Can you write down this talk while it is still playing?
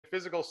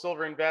physical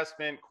silver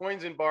investment,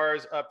 coins and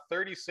bars up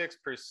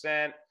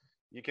 36%.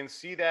 You can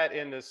see that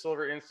in the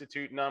Silver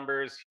Institute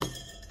numbers.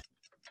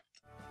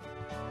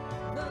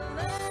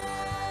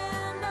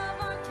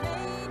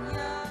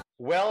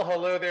 Well,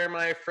 hello there,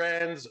 my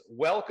friends.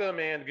 Welcome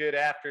and good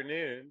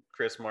afternoon.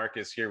 Chris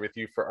Marcus here with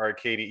you for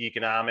Arcadia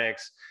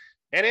Economics.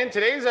 And in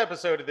today's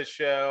episode of the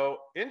show,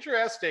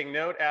 interesting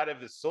note out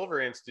of the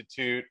Silver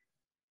Institute,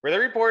 where they're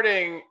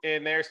reporting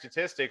in their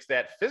statistics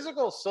that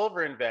physical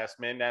silver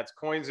investment, that's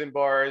coins and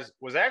bars,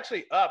 was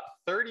actually up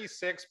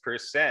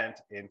 36%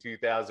 in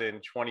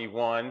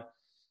 2021,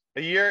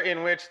 a year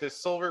in which the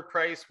silver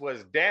price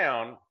was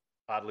down,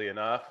 oddly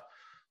enough.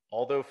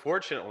 Although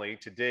fortunately,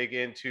 to dig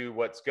into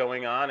what's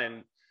going on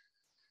and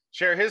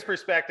share his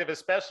perspective,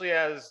 especially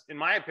as, in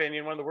my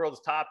opinion, one of the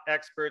world's top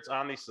experts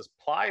on the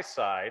supply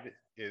side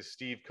is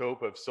Steve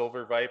Cope of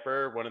Silver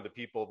Viper, one of the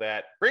people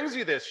that brings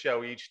you this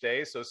show each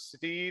day. So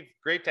Steve,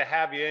 great to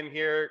have you in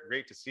here.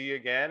 Great to see you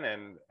again.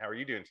 And how are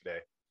you doing today?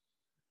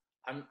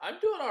 I'm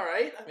doing all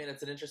right. I mean,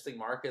 it's an interesting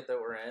market that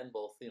we're in,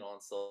 both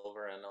on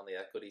silver and on the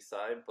equity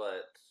side.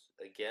 But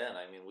again,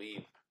 I mean,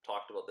 we've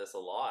talked about this a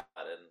lot,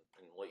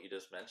 and what you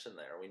just mentioned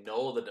there. We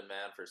know the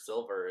demand for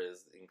silver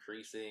is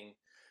increasing,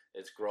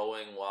 it's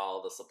growing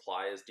while the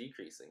supply is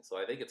decreasing. So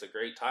I think it's a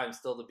great time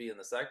still to be in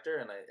the sector,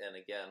 and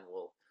again,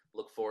 we'll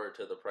look forward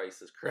to the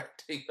prices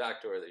correcting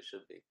back to where they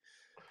should be.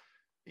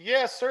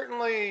 Yeah,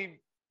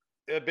 certainly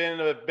been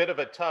a bit of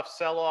a tough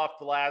sell-off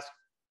the last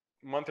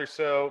month or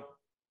so.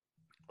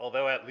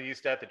 Although at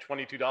least at the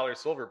 $22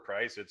 silver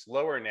price, it's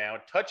lower now.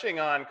 Touching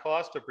on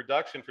cost of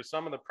production for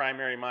some of the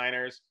primary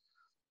miners,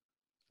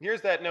 here's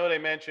that note I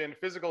mentioned,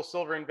 physical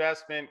silver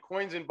investment,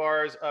 coins and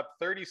bars up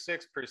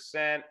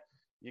 36%.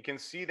 You can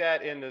see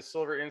that in the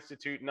Silver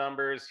Institute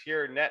numbers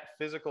here, net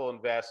physical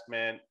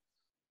investment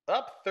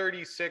up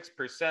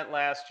 36%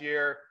 last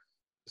year.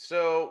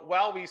 So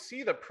while we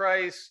see the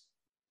price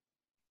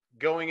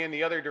going in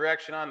the other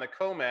direction on the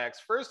COMEX,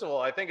 first of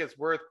all, I think it's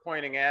worth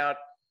pointing out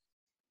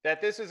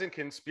that this isn't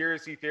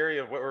conspiracy theory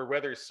of or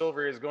whether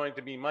silver is going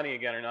to be money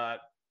again or not.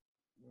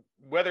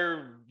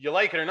 Whether you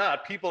like it or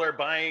not, people are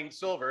buying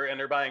silver and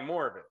they're buying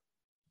more of it.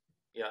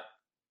 Yeah.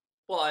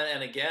 Well,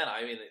 and again,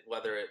 I mean,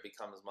 whether it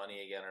becomes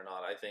money again or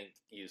not, I think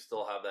you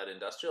still have that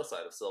industrial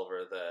side of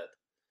silver that,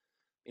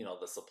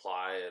 the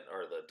supply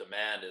or the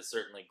demand is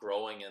certainly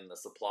growing, and the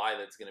supply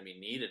that's going to be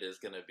needed is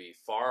going to be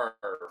far,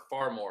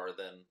 far more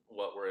than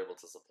what we're able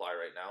to supply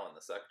right now in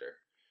the sector.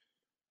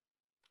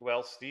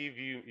 Well, Steve,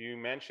 you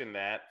mentioned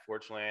that.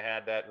 Fortunately, I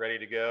had that ready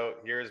to go.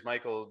 Here's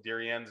Michael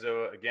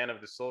DiRienzo, again,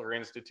 of the Silver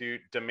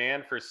Institute.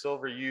 Demand for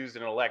silver used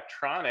in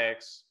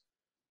electronics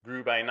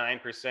grew by 9%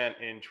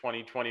 in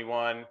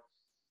 2021.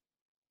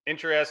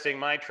 Interesting,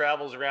 my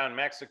travels around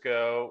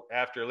Mexico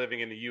after living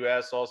in the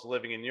US, also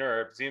living in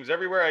Europe, it seems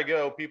everywhere I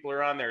go, people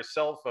are on their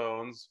cell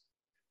phones.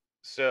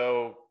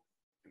 So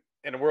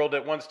in a world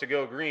that wants to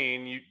go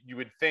green, you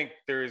would think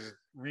there's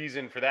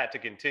reason for that to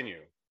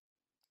continue.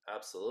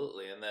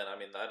 Absolutely. And then, I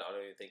mean, I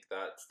don't even think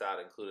that stat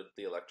included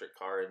the electric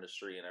car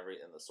industry and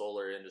the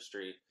solar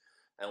industry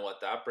and what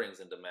that brings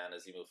in demand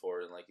as you move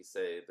forward. And like you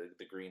say,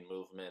 the green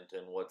movement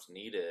and what's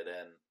needed.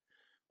 And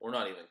we're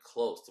not even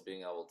close to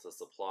being able to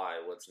supply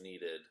what's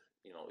needed,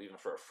 even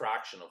for a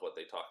fraction of what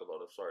they talk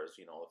about as far as, if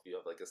you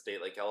have like a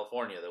state like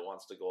California that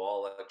wants to go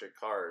all electric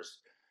cars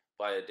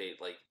by a date,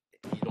 like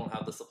you don't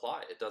have the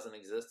supply. It doesn't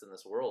exist in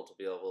this world to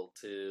be able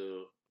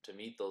to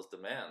meet those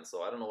demands.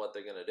 So I don't know what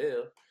they're going to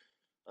do.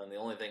 And the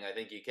only thing I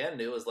think you can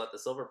do is let the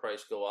silver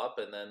price go up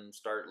and then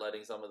start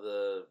letting some of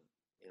the,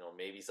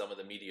 maybe some of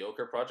the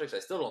mediocre projects. I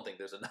still don't think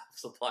there's enough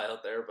supply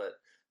out there, but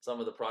some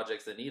of the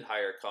projects that need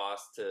higher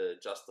costs to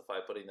justify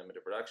putting them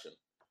into production.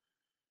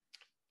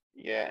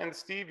 Yeah, and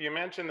Steve, you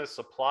mentioned the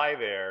supply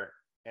there,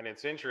 and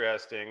it's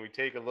interesting. We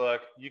take a look,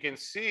 you can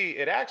see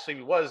it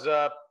actually was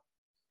up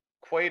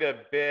quite a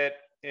bit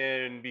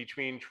in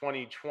between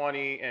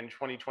 2020 and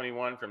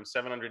 2021 from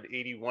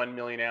 781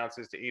 million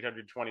ounces to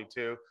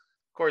 822. Of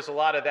course, a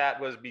lot of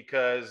that was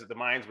because the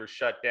mines were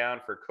shut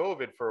down for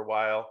COVID for a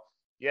while.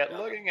 Yet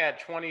looking at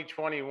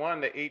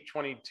 2021, the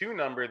 822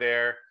 number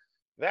there,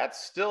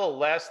 that's still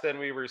less than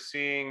we were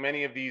seeing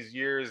many of these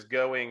years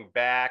going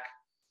back.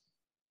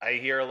 I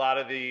hear a lot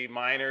of the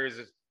miners,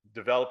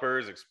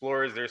 developers,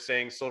 explorers, they're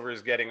saying silver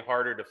is getting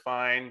harder to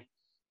find.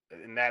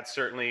 And that's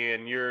certainly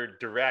in your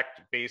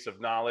direct base of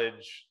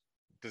knowledge.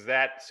 Does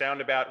that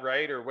sound about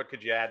right, or what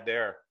could you add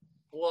there?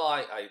 Well,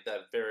 I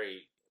that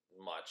very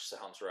much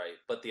sounds right.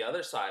 But the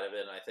other side of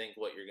it, and I think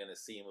what you're going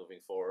to see moving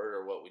forward,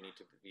 or what we need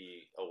to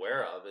be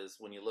aware of, is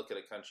when you look at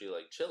a country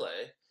like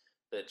Chile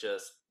that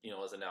just,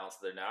 has announced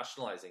they're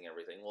nationalizing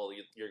everything. Well,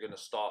 you're going to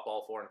stop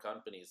all foreign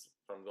companies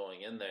from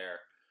going in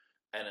there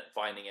and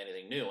finding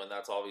anything new. And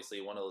that's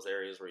obviously one of those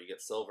areas where you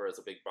get silver as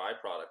a big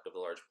byproduct of the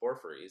large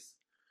porphyries.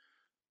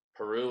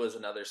 Peru is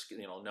another,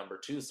 number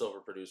two silver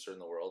producer in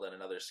the world, and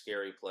another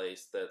scary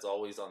place that's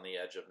always on the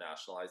edge of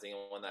nationalizing.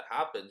 And when that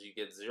happens, you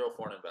get zero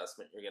foreign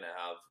investment. You're going to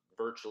have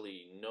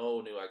virtually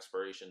no new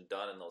exploration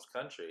done in those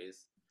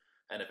countries.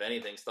 And if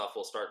anything, stuff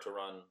will start to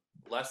run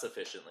less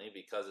efficiently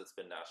because it's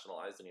been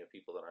nationalized and you have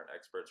people that aren't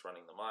experts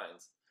running the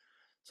mines.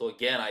 So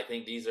again, I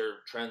think these are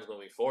trends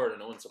moving forward,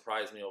 and it wouldn't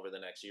surprise me over the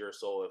next year or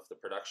so if the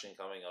production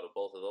coming out of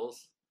both of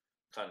those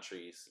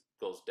countries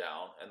goes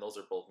down, and those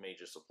are both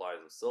major supplies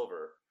of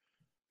silver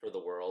for the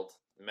world.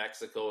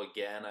 Mexico,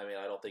 again, I mean,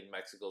 I don't think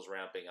Mexico's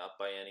ramping up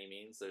by any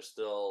means. There's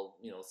still,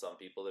 some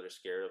people that are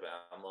scared of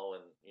AMLO,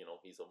 and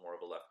he's a more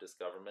of a leftist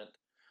government.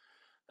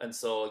 And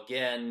so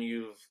again,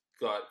 you've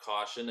got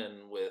caution,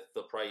 and with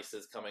the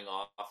prices coming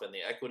off in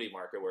the equity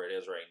market where it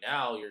is right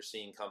now, you're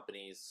seeing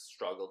companies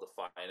struggle to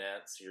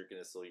finance. You're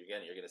going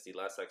to see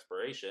less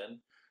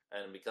exploration,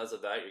 and because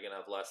of that, you're going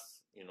to have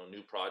less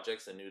new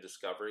projects and new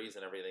discoveries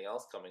and everything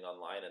else coming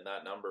online. And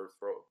that number,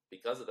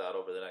 because of that,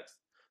 over the next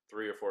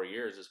 3 or 4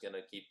 years, is going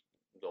to keep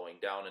going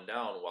down and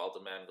down while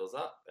demand goes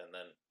up. And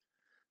then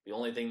the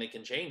only thing that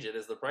can change it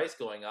is the price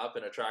going up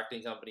and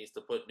attracting companies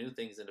to put new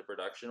things into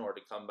production or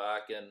to come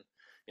back and,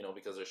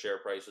 because their share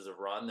prices have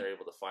run, they're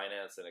able to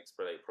finance and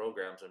expedite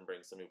programs and bring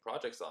some new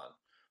projects on.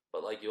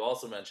 But like you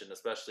also mentioned,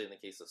 especially in the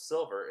case of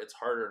silver, it's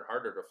harder and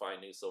harder to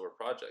find new silver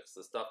projects.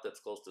 The stuff that's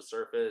close to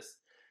surface,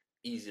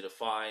 easy to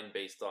find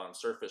based on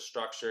surface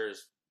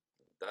structures,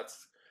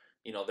 that's,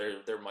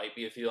 there might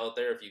be a few out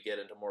there if you get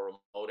into more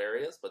remote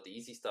areas, but the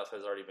easy stuff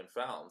has already been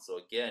found. So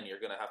again, you're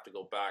going to have to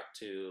go back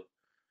to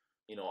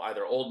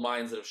either old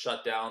mines that have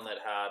shut down that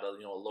had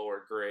a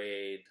lower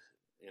grade,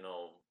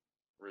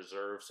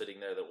 reserve sitting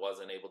there that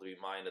wasn't able to be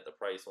mined at the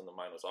price when the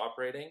mine was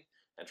operating,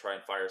 and try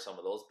and fire some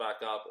of those back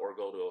up, or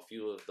go to a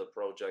few of the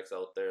projects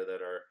out there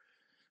that are,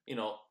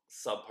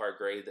 subpar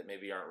grade that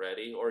maybe aren't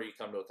ready, or you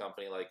come to a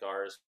company like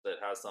ours that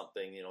has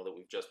something, that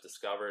we've just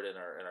discovered and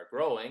are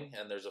growing,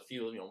 and there's a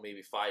few,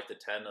 maybe 5 to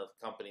 10 of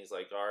companies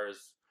like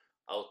ours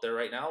out there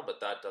right now,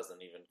 but that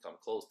doesn't even come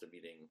close to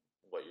beating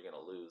what you're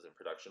going to lose in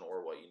production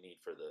or what you need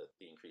for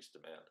the increased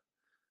demand.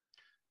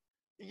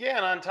 Yeah,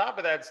 and on top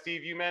of that,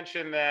 Steve, you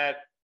mentioned that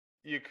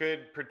you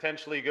could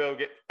potentially go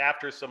get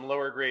after some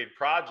lower grade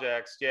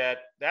projects, yet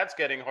that's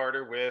getting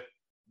harder with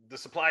the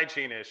supply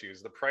chain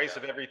issues, the price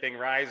of everything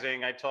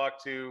rising. I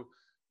talked to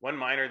one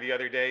miner the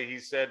other day. He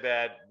said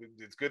that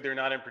it's good they're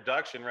not in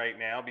production right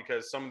now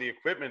because some of the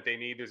equipment they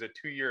need, there's a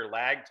 2-year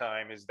lag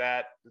time. Is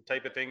that the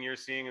type of thing you're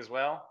seeing as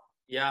well?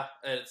 Yeah,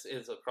 it's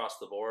across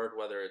the board,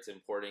 whether it's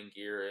importing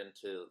gear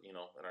into, in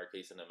our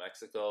case into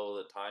Mexico,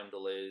 the time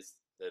delays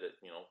that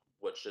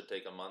what should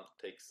take a month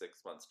takes 6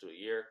 months to a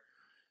year.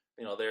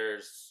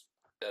 There's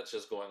that's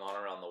just going on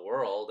around the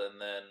world. And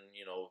then,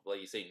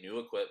 like you say, new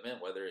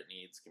equipment, whether it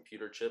needs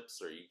computer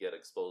chips or you get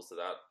exposed to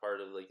that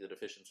part of like the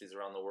deficiencies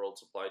around the world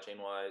supply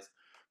chain wise,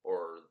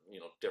 or,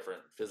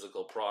 different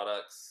physical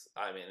products.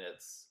 I mean,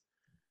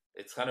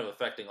 it's kind of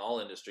affecting all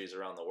industries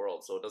around the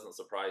world. So it doesn't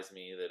surprise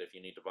me that if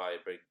you need to buy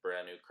a big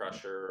brand new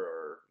crusher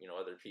or,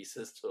 other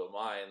pieces to a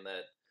mine,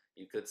 that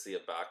you could see a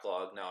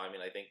backlog. Now, I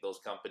mean, I think those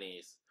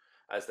companies,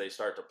 as they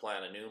start to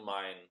plan a new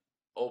mine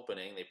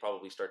opening, they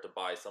probably start to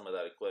buy some of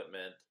that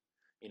equipment,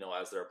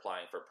 as they're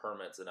applying for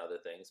permits and other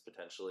things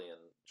potentially, and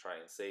try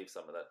and save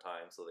some of that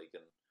time so they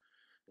can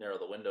narrow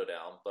the window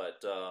down.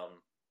 But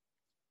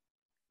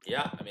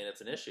yeah, I mean,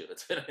 it's an issue.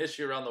 It's been an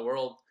issue around the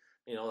world,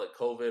 that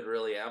COVID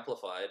really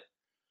amplified.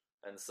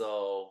 And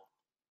so,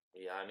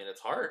 yeah, I mean,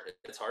 it's hard.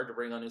 It's hard to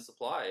bring on new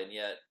supply, and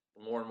yet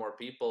more and more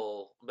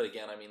people. But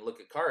again, I mean, look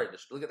at car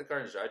industry. Look at the car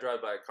industry. I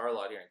drive by a car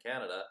lot here in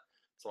Canada,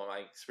 so my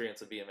experience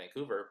would be in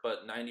Vancouver.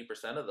 But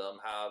 90% of them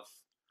have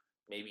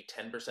maybe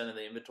 10% of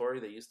the inventory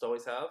they used to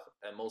always have,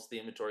 and most of the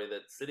inventory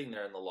that's sitting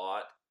there in the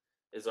lot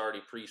is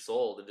already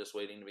pre-sold and just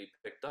waiting to be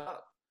picked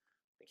up.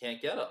 They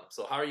can't get them.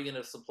 So how are you going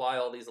to supply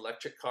all these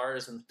electric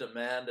cars and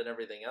demand and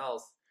everything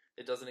else?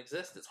 It doesn't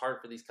exist. It's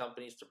hard for these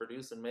companies to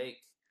produce and make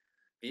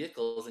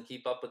vehicles and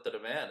keep up with the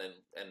demand,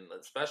 and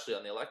especially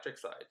on the electric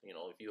side.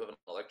 If you have an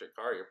electric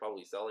car, you're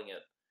probably selling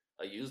it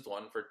a used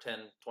one for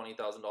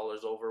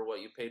 $10,000-$20,000 over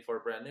what you paid for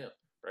brand new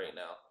right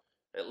now,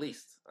 at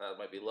least. That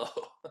might be low.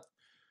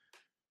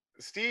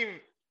 Steve,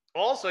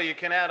 also, you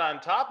can add on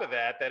top of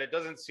that that it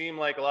doesn't seem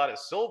like a lot of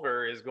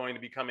silver is going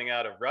to be coming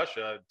out of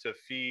Russia to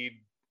feed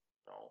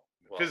No.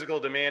 Well, physical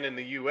demand in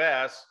the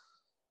US.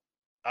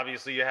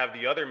 Obviously, you have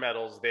the other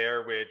metals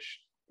there, which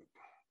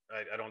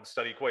I don't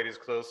study quite as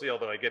closely,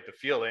 although I get the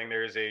feeling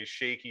there's a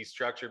shaky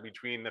structure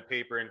between the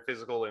paper and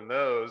physical in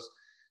those.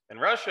 And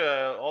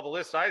Russia, all the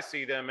lists I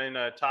see them in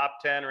a top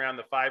 10, around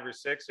the 5 or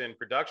 6 in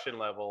production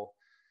level.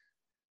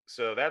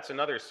 So that's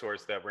another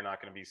source that we're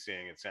not going to be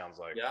seeing, it sounds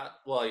like. yeah,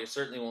 well, you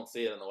certainly won't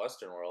see it in the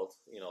Western world.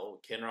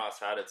 Kinross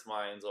had its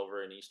mines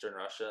over in Eastern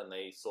Russia, and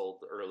they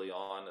sold early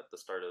on at the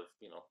start of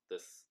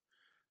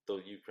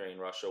the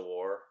Ukraine-Russia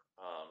war,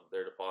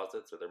 their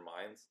deposits or their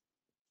mines.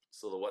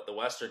 So the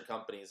Western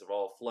companies have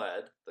all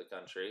fled the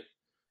country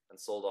and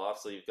sold off.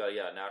 So you've got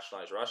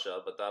nationalize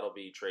Russia, but that'll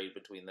be trade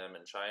between them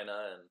and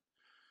China, and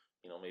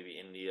maybe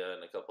India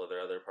and a couple of their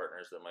other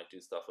partners that might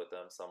do stuff with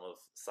them. Some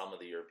of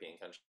the European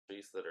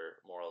countries that are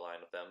more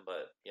aligned with them.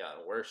 But yeah,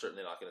 we're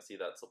certainly not going to see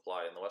that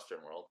supply in the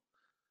Western world.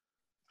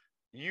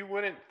 You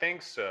wouldn't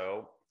think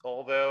so,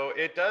 although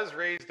it does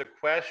raise the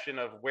question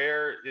of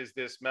where is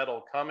this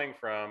metal coming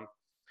from?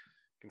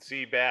 can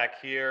see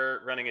back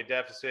here running a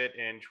deficit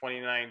in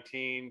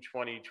 2019,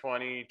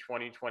 2020,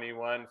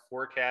 2021,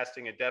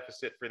 forecasting a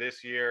deficit for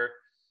this year.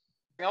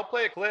 I'll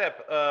play a clip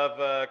of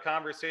a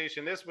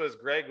conversation. This was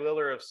Greg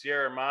Liller of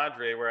Sierra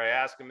Madre, where I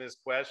asked him this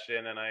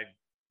question, and I'd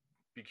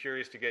be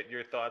curious to get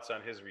your thoughts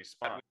on his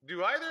response.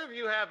 Do either of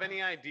you have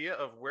any idea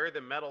of where the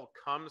metal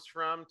comes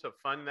from to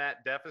fund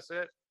that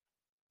deficit?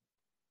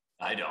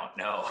 I don't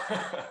know.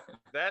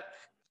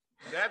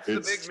 That's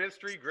the big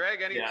mystery. Greg,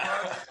 any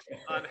thoughts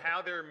on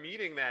how they're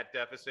meeting that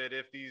deficit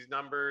if these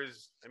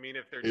numbers, I mean,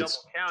 if they're double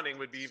counting,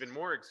 would be even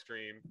more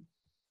extreme?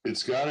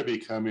 It's got to be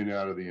coming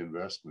out of the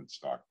investment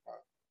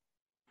stockpile.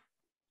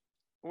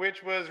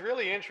 Which was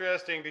really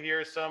interesting to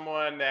hear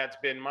someone that's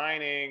been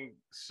mining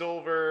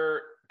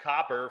silver,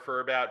 copper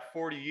for about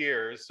 40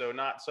 years, so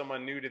not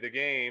someone new to the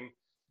game.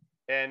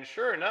 And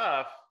sure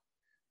enough,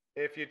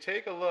 if you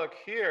take a look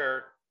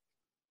here,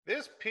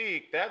 this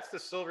peak, that's the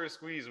silver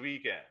squeeze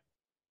weekend,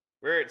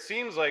 where it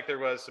seems like there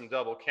was some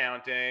double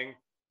counting.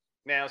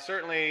 Now,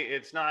 certainly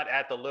it's not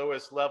at the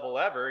lowest level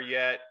ever,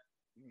 yet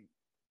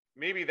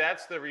maybe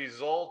that's the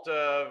result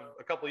of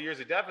a couple of years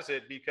of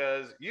deficit,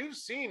 because you've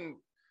seen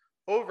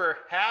over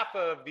half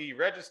of the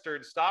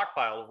registered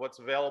stockpile of what's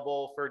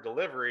available for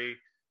delivery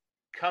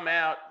come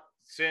out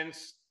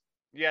since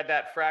you had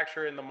that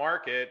fracture in the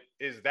market.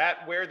 Is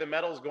that where the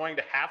metal is going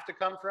to have to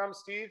come from,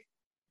 Steve?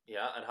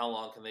 Yeah, and how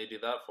long can they do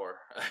that for?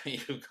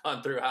 You've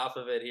gone through half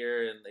of it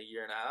here in a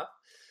year and a half.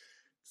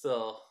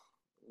 So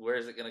where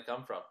is it going to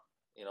come from?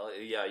 You know,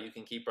 yeah, you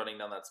can keep running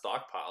down that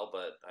stockpile,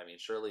 but I mean,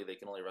 surely they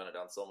can only run it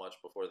down so much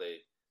before they,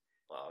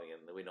 well, again,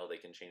 we know they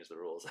can change the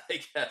rules,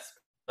 I guess.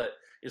 But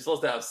you're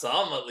supposed to have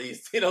some at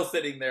least, you know,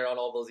 sitting there on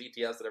all those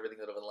ETFs and everything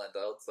that have been lent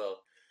out. So,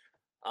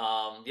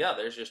 yeah,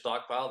 there's your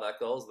stockpile. That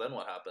goes. Then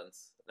what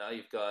happens? Now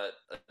you've got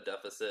a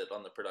deficit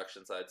on the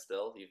production side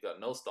still. You've got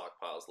no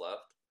stockpiles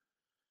left.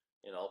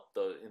 You know,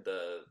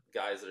 the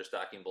guys that are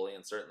stacking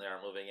bullion certainly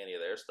aren't moving any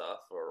of their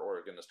stuff or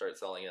are going to start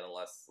selling it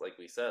unless, like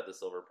we said, the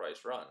silver price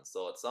runs.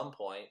 So at some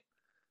point,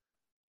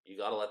 you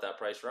got to let that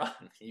price run.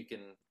 You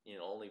can, you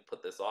know, only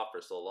put this off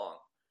for so long.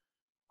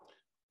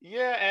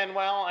 Yeah, and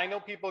while I know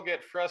people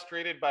get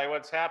frustrated by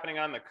what's happening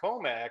on the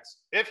COMEX,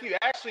 if you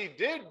actually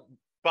did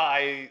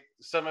buy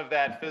some of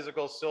that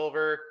physical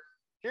silver,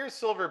 here's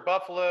Silver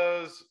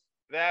Buffaloes.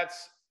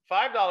 That's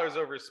 $5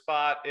 over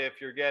spot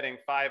if you're getting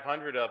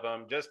 500 of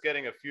them. Just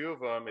getting a few of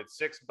them, it's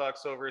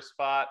 $6 over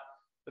spot.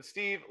 But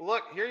Steve,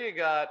 look, here you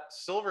got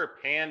Silver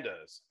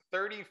Pandas,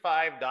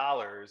 $35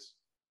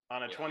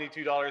 on a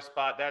 $22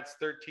 spot. That's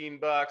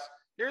 $13.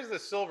 Here's the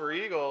Silver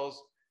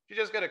Eagles. If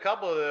you just get a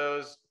couple of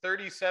those,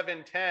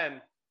 $37.10.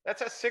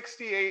 That's a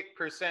 68%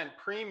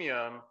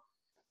 premium.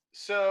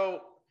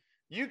 So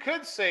you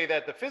could say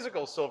that the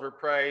physical silver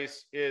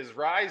price is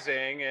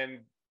rising. And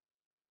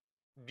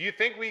do you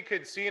think we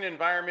could see an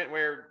environment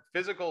where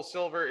physical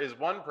silver is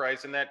one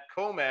price and that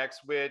COMEX,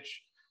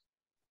 which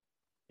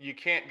you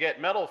can't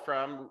get metal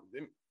from,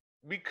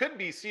 we could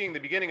be seeing the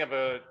beginning of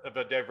a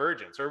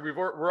divergence, or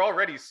we're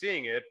already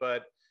seeing it, but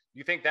do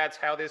you think that's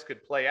how this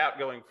could play out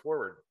going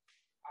forward?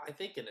 I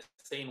think in a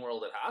sane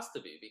world it has to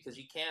be, because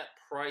you can't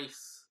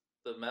price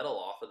the metal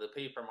off of the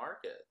paper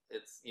market.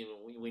 It's, you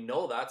know, we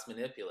know that's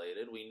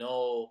manipulated. We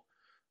know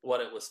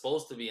what it was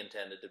supposed to be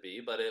intended to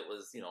be, but it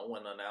was, you know,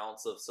 when an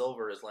ounce of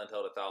silver is lent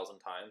out 1,000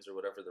 times or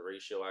whatever the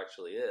ratio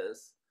actually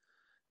is,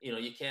 you know,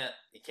 you can't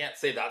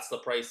say that's the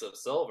price of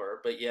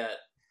silver, but yet,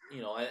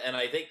 you know, and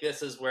I think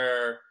this is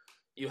where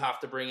you have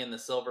to bring in the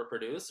silver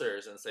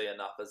producers and say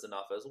enough is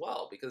enough as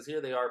well, because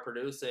here they are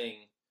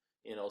producing,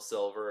 you know,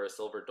 silver or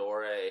silver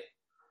doré,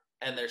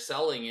 and they're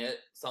selling it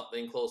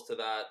something close to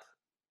that,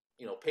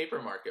 you know,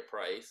 paper market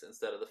price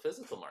instead of the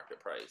physical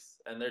market price.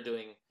 And they're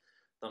doing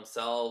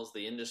themselves,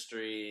 the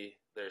industry,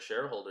 their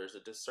shareholders a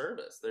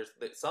disservice. There's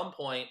at some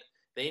point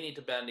they need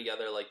to band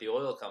together like the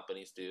oil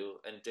companies do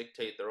and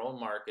dictate their own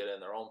market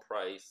and their own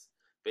price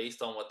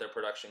based on what their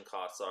production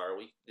costs are.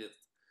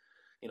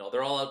 You know,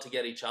 they're all out to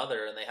get each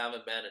other and they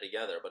haven't banded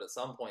together, but at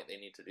some point they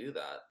need to do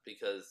that,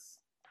 because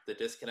the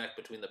disconnect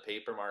between the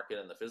paper market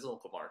and the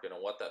physical market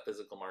and what that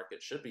physical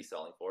market should be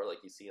selling for, like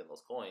you see in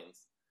those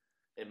coins,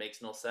 it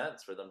makes no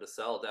sense for them to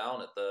sell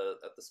down at the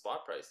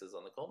spot prices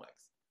on the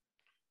COMEX.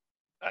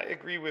 I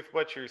agree with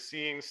what you're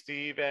seeing,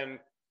 Steve. And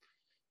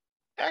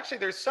actually,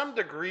 there's some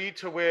degree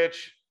to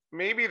which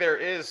maybe there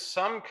is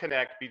some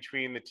connect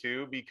between the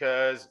two,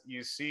 because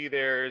you see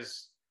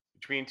there's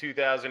between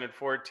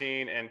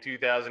 2014 and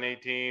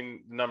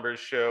 2018, numbers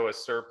show a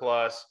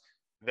surplus.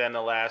 Then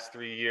the last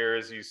 3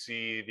 years, you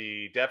see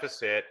the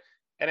deficit.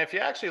 And if you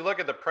actually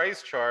look at the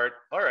price chart,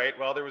 all right,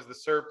 well, there was the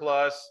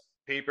surplus,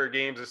 paper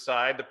games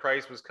aside, the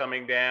price was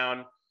coming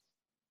down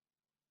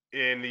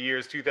in the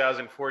years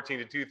 2014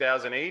 to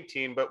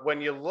 2018. But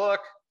when you look,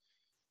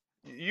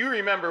 you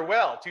remember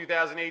well,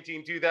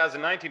 2018,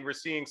 2019, we're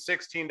seeing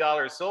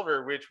 $16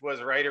 silver, which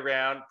was right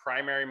around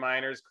primary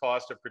miners'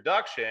 cost of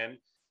production.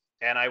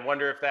 And I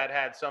wonder if that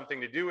had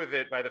something to do with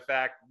it, by the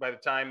fact, by the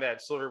time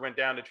that silver went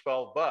down to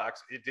 $12,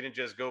 it didn't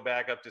just go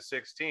back up to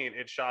 16,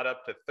 it shot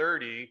up to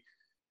 30,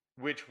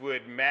 which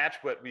would match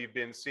what we've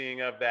been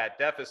seeing of that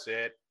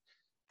deficit.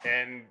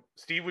 And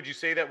Steve, would you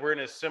say that we're in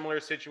a similar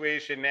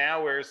situation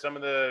now where some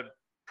of the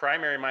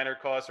primary miner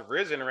costs have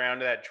risen around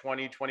that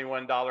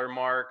 $20-$21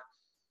 mark,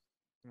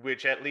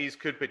 which at least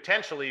could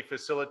potentially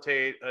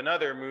facilitate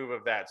another move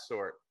of that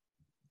sort?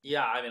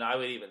 Yeah, I mean, I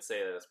would even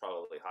say that it's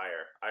probably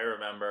higher. I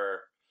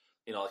remember,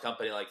 a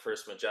company like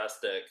First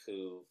Majestic,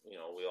 who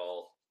we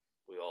all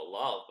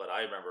love, but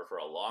I remember for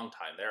a long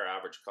time their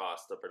average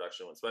cost of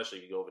production, especially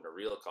if you go over to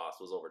real cost,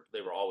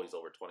 they were always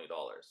over $20.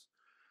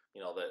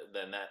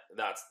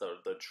 That's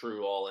the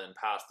true all in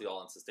past the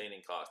all in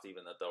sustaining cost,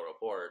 even that they'll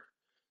report.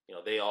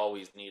 They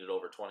always needed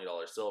over $20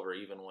 silver,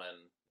 even when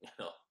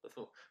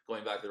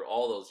going back through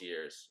all those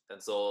years.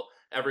 And so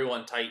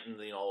everyone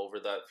tightened, over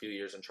that few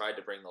years and tried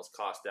to bring those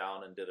costs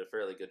down and did a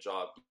fairly good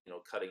job,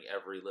 cutting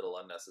every little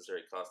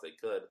unnecessary cost they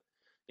could,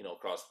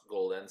 across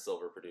gold and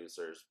silver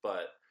producers.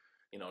 But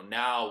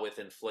now with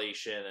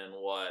inflation and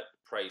what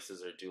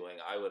prices are doing,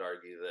 I would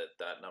argue that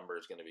that number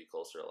is going to be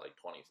closer to like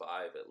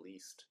 25 at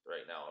least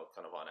right now,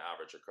 kind of on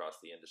average across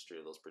the industry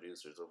of those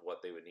producers, of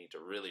what they would need to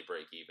really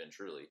break even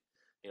truly.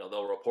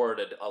 They'll report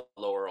a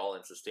lower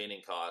all-in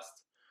sustaining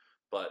cost,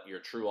 but your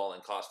true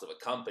all-in cost of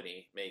a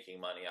company making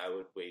money, I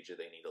would wager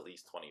they need at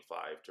least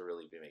 25 to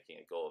really be making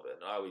a go of it.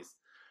 And I always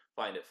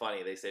find it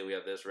funny. They say we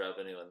have this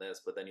revenue and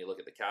this, but then you look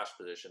at the cash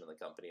position in the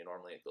company, and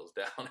normally it goes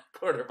down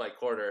quarter by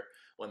quarter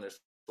when they're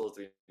supposed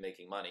to be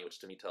making money, which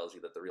to me tells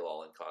you that the real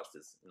all-in cost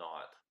is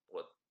not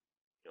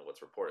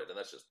what's reported. And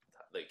that's just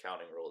the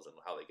accounting rules and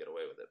how they get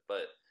away with it.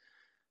 But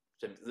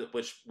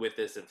which with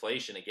this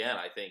inflation, again,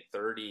 I think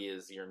 30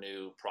 is your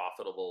new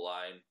profitable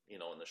line,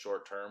 in the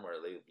short term, where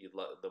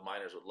the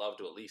miners would love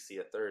to at least see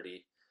a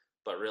 30,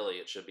 but really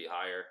it should be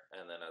higher.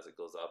 And then as it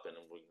goes up, and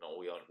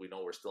we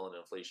know we're still in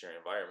an inflationary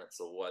environment,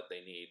 so what they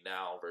need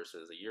now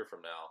versus a year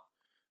from now,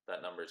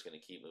 that number is going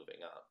to keep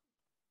moving up.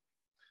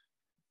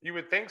 You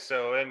would think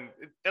so. And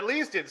at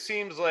least it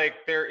seems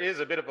like there is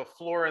a bit of a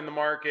floor in the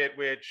market,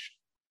 which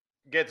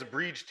gets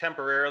breached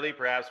temporarily,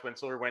 perhaps when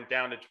silver went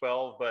down to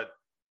 12, but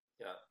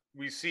yeah,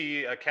 we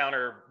see a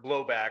counter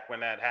blowback when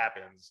that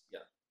happens, yeah,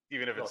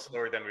 even if it's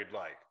slower than we'd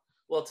like.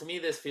 Well, to me,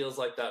 this feels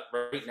like that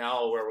right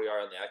now where we are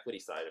on the equity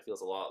side. It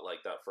feels a lot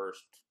like that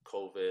first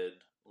COVID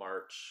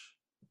March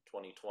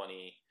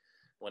 2020,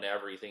 when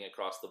everything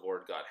across the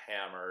board got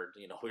hammered.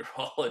 We were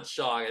all in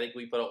shock. I think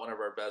we put out one of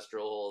our best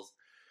drill holes,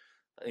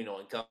 in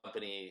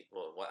company.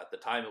 Well, at the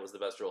time it was the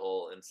best drill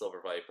hole in Silver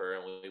Viper,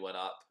 and we went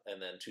up.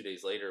 And then 2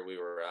 days later, we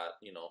were at,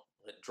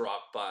 it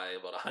dropped by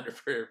about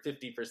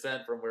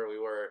 150% from where we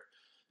were.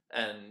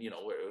 And,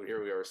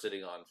 here we are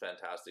sitting on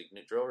fantastic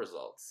new drill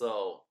results.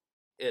 So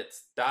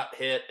it's that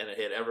hit, and it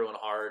hit everyone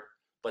hard.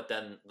 But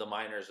then the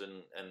miners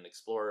and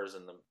explorers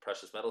and the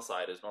precious metal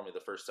side is normally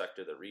the first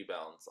sector that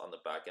rebounds on the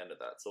back end of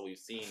that. So we've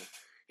seen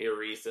here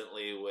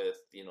recently with,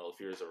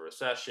 fears of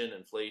recession,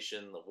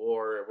 inflation, the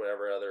war,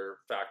 whatever other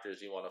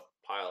factors you want to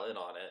pile in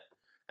on it.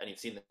 And you've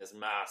seen this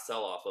mass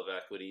sell-off of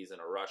equities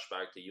and a rush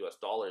back to US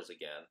dollars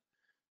again.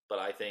 But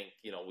I think,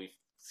 we've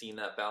seen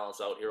that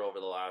balance out here over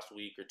the last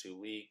week or 2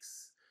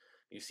 weeks.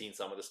 You've seen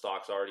some of the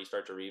stocks already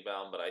start to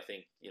rebound, but I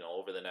think,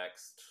 over the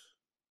next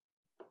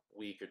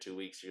week or 2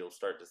 weeks, you'll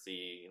start to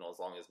see, as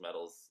long as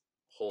metals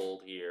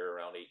hold here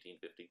around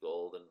 1850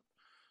 gold and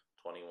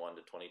 21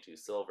 to 22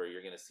 silver,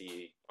 you're going to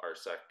see our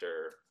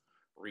sector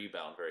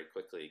rebound very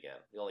quickly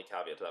again. The only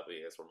caveat to that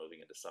being is we're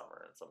moving into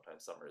summer, and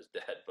sometimes summer is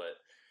dead, but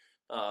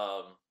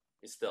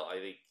still, I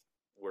think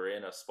we're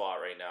in a spot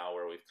right now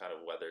where we've kind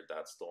of weathered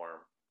that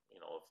storm,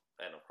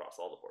 and across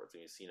all the boards. And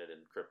you've seen it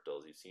in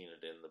cryptos, you've seen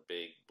it in the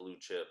big blue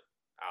chip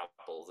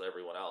Apples,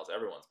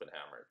 everyone's been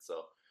hammered.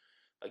 So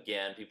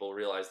again, people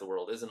realize the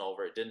world isn't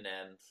over. It didn't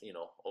end,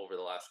 over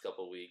the last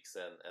couple of weeks,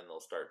 and they'll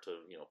start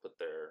to, put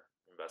their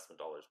investment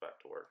dollars back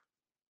to work.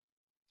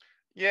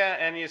 Yeah,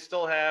 and you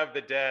still have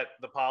the debt,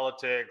 the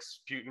politics,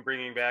 Putin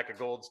bringing back a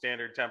gold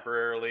standard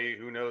temporarily.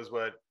 Who knows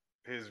what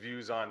his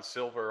views on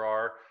silver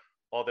are?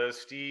 Although,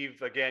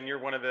 Steve, again, you're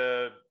one of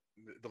the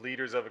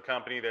leaders of a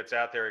company that's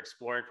out there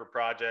exploring for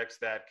projects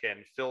that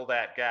can fill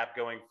that gap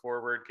going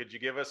forward. Could you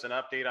give us an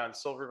update on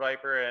Silver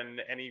Viper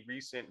and any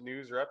recent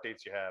news or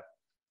updates you have?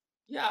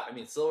 Yeah, I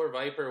mean, Silver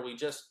Viper,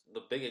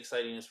 the big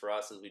exciting news for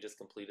us is we just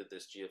completed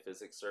this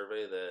geophysics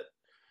survey that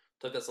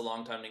took us a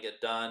long time to get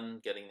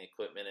done. Getting the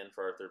equipment in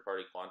for our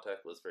third-party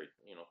Quantech was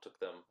took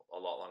them a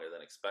lot longer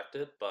than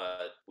expected.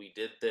 But we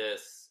did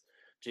this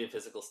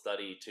geophysical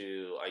study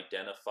to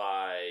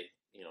identify,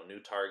 new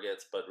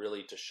targets, but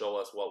really to show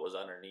us what was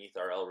underneath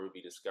our El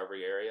Ruby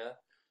discovery area.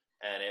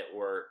 And it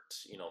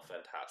worked,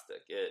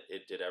 fantastic.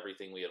 It did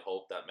everything we had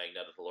hoped. That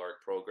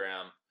magnetotelluric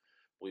program.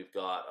 We've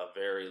got a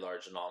very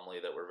large anomaly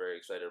that we're very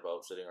excited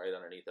about sitting right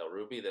underneath El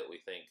Ruby that we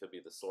think could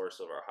be the source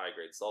of our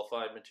high-grade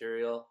sulfide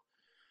material.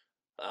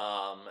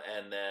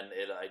 And then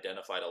it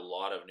identified a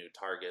lot of new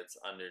targets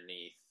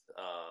underneath,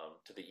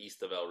 to the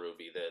east of El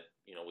Ruby that,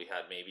 we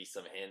had maybe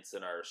some hints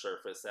in our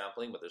surface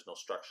sampling, but there's no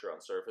structure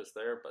on surface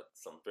there, but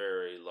some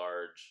very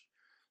large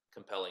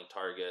compelling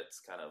targets,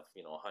 kind of,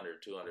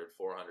 100, 200,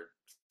 400,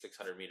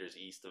 600 meters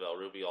east of El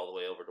Ruby, all the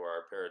way over to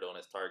our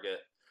Paradones target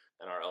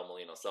and our El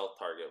Molino South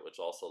target, which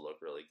also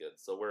look really good.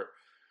 So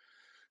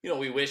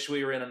we wish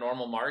we were in a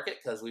normal market,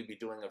 because we'd be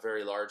doing a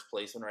very large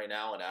placement right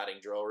now and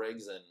adding drill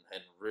rigs and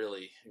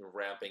really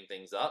ramping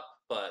things up.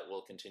 But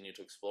we'll continue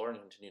to explore and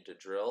continue to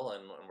drill,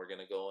 and we're going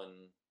to go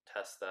and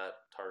test that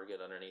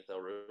target underneath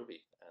El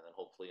Ruby. And then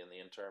hopefully in the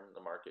interim,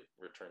 the market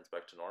returns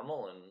back to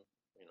normal, and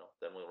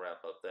then we'll ramp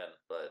up then.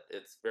 But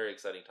it's a very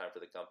exciting time for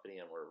the company,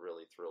 and we're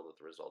really thrilled with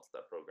the results of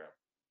that program.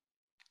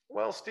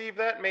 Well, Steve,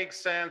 that makes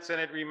sense.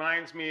 And it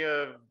reminds me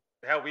of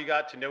how we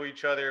got to know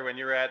each other when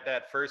you were at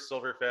that first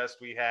Silverfest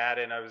we had.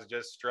 And I was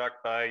just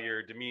struck by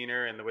your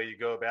demeanor and the way you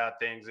go about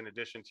things, in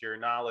addition to your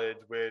knowledge,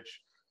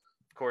 which,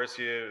 of course,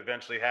 you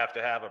eventually have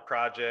to have a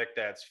project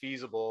that's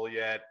feasible,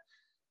 yet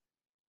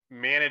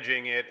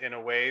managing it in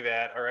a way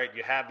that, all right,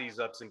 you have these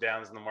ups and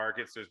downs in the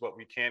markets. There's what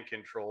we can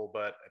control,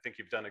 but I think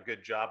you've done a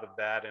good job of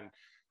that. And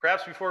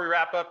perhaps before we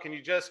wrap up, can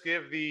you just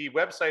give the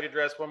website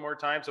address one more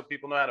time so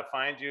people know how to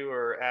find you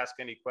or ask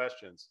any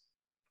questions?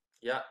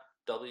 Yeah,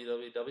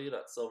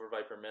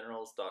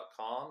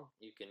 www.silverviperminerals.com.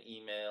 You can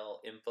email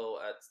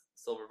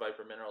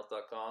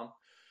info@silverviperminerals.com.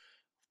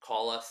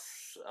 Call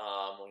us.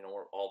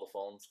 All the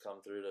phones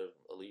come through to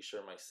Alicia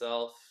or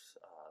myself,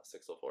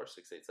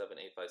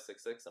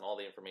 604-687-8566, and all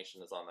the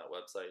information is on that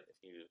website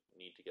if you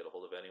need to get a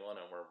hold of anyone,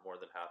 and we're more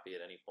than happy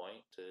at any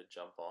point to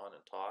jump on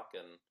and talk,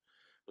 and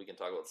we can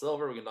talk about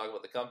silver, we can talk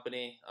about the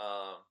company.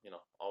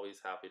 Always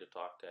happy to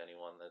talk to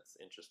anyone that's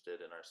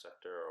interested in our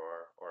sector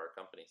or our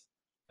companies.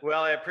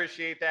 Well, I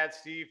appreciate that,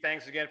 Steve.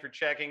 Thanks again for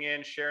checking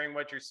in, sharing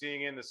what you're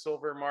seeing in the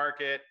silver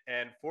market.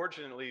 And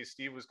fortunately,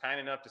 Steve was kind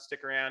enough to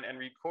stick around and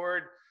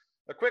record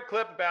a quick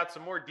clip about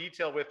some more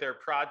detail with their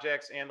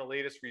projects and the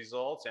latest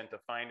results. And to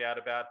find out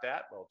about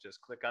that, well, just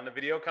click on the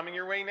video coming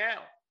your way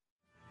now.